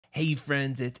Hey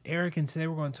friends, it's Eric, and today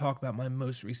we're going to talk about my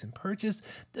most recent purchase,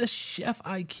 the Chef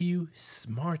IQ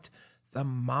Smart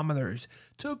Thermometers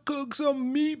to cook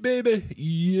some meat, baby.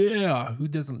 Yeah, who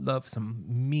doesn't love some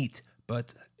meat?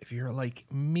 But if you're like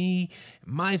me,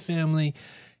 my family,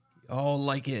 all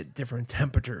like it at different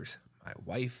temperatures. My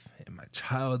wife and my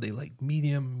child, they like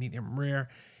medium rare,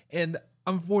 and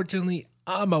unfortunately,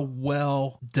 I'm a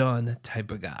well done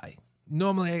type of guy.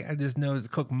 Normally, I just know to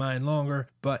cook mine longer,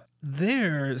 but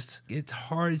theirs, it's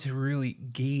hard to really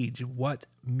gauge what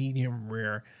medium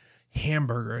rare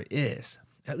hamburger is,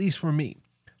 at least for me.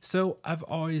 So I've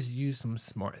always used some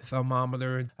smart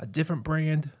thermometer, a different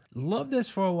brand. Loved this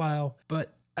for a while,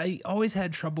 but I always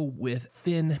had trouble with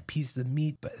thin pieces of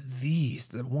meat. But these,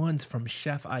 the ones from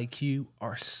Chef IQ,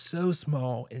 are so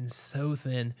small and so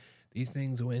thin. These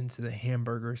things went into the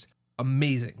hamburgers.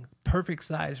 Amazing. Perfect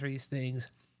size for these things.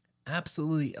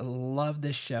 Absolutely love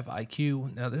this Chef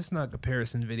IQ. Now, this is not a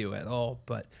comparison video at all,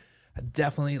 but I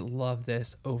definitely love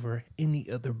this over any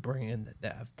other brand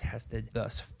that I've tested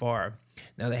thus far.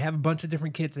 Now, they have a bunch of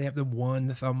different kits. They have the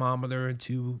 1 thermometer,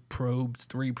 2 probes,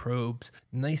 3 probes.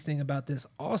 Nice thing about this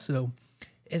also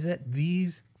is that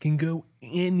these can go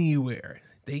anywhere.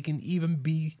 They can even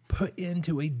be put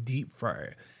into a deep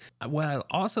fryer. What I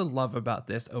also love about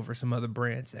this over some other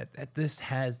brands that this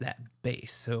has that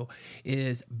base. So it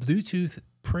is Bluetooth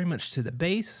pretty much to the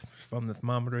base, from the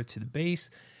thermometer to the base.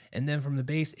 And then from the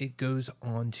base, it goes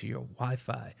on to your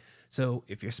Wi-Fi. So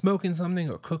if you're smoking something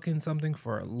or cooking something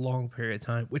for a long period of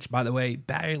time, which, by the way,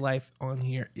 battery life on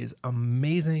here is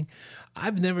amazing.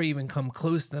 I've never even come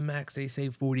close to the max. They say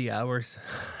 40 hours.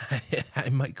 I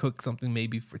might cook something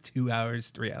maybe for 2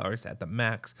 hours, 3 hours at the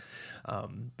max.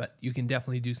 But you can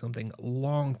definitely do something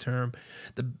long term.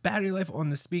 The battery life on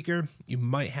the speaker, you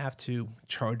might have to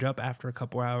charge up after a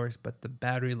couple hours, but the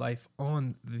battery life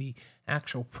on the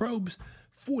actual probes,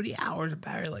 40 hours of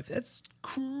battery life. That's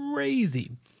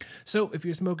crazy. So if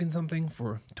you're smoking something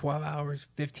for 12 hours,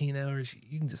 15 hours,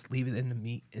 you can just leave it in the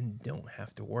meat and don't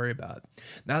have to worry about it.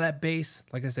 Now that base,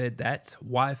 like I said, that's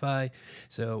Wi-Fi.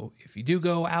 So if you do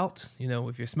go out,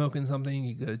 if you're smoking something,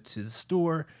 you go to the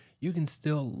store, you can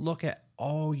still look at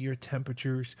all your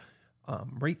temperatures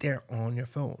right there on your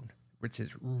phone, which is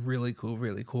really cool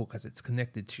because it's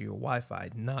connected to your Wi-Fi,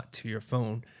 not to your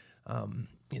phone.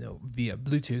 Via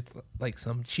Bluetooth, like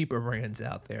some cheaper brands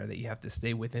out there that you have to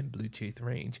stay within Bluetooth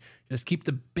range. Just keep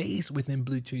the base within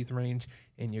Bluetooth range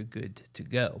and you're good to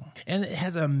go. And it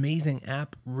has an amazing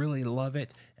app. Really love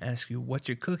it. Asks you what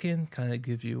you're cooking, kind of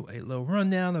gives you a little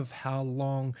rundown of how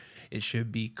long it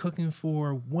should be cooking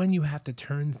for, when you have to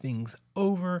turn things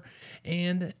over,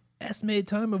 and estimated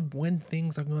time of when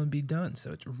things are going to be done.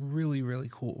 So it's really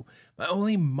cool. My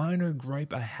only minor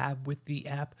gripe I have with the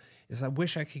app is I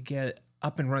wish I could get it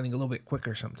up and running a little bit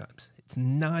quicker sometimes. It's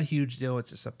not a huge deal.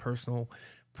 It's just a personal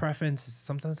preference.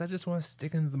 Sometimes I just want to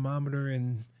stick in the thermometer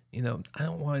and, I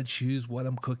don't want to choose what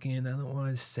I'm cooking. I don't want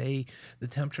to say the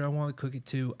temperature I want to cook it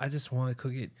to. I just want to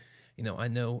cook it. I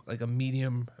know like a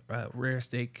medium rare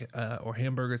steak or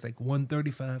hamburger is like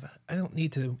 135. I don't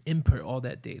need to input all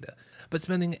that data. But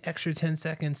spending an extra 10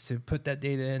 seconds to put that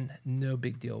data in, no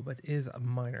big deal, but it is a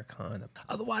minor con.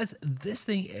 Otherwise, this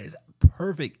thing is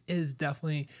perfect. It is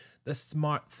definitely the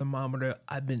smart thermometer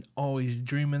I've been always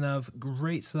dreaming of.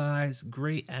 Great size,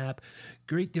 great app,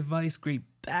 great device, great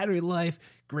battery life,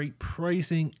 great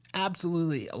pricing.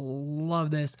 Absolutely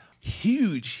love this.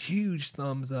 Huge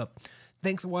thumbs up.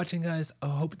 Thanks for watching, guys. I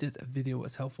hope this video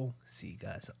was helpful. See you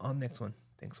guys on the next one.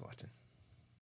 Thanks for watching.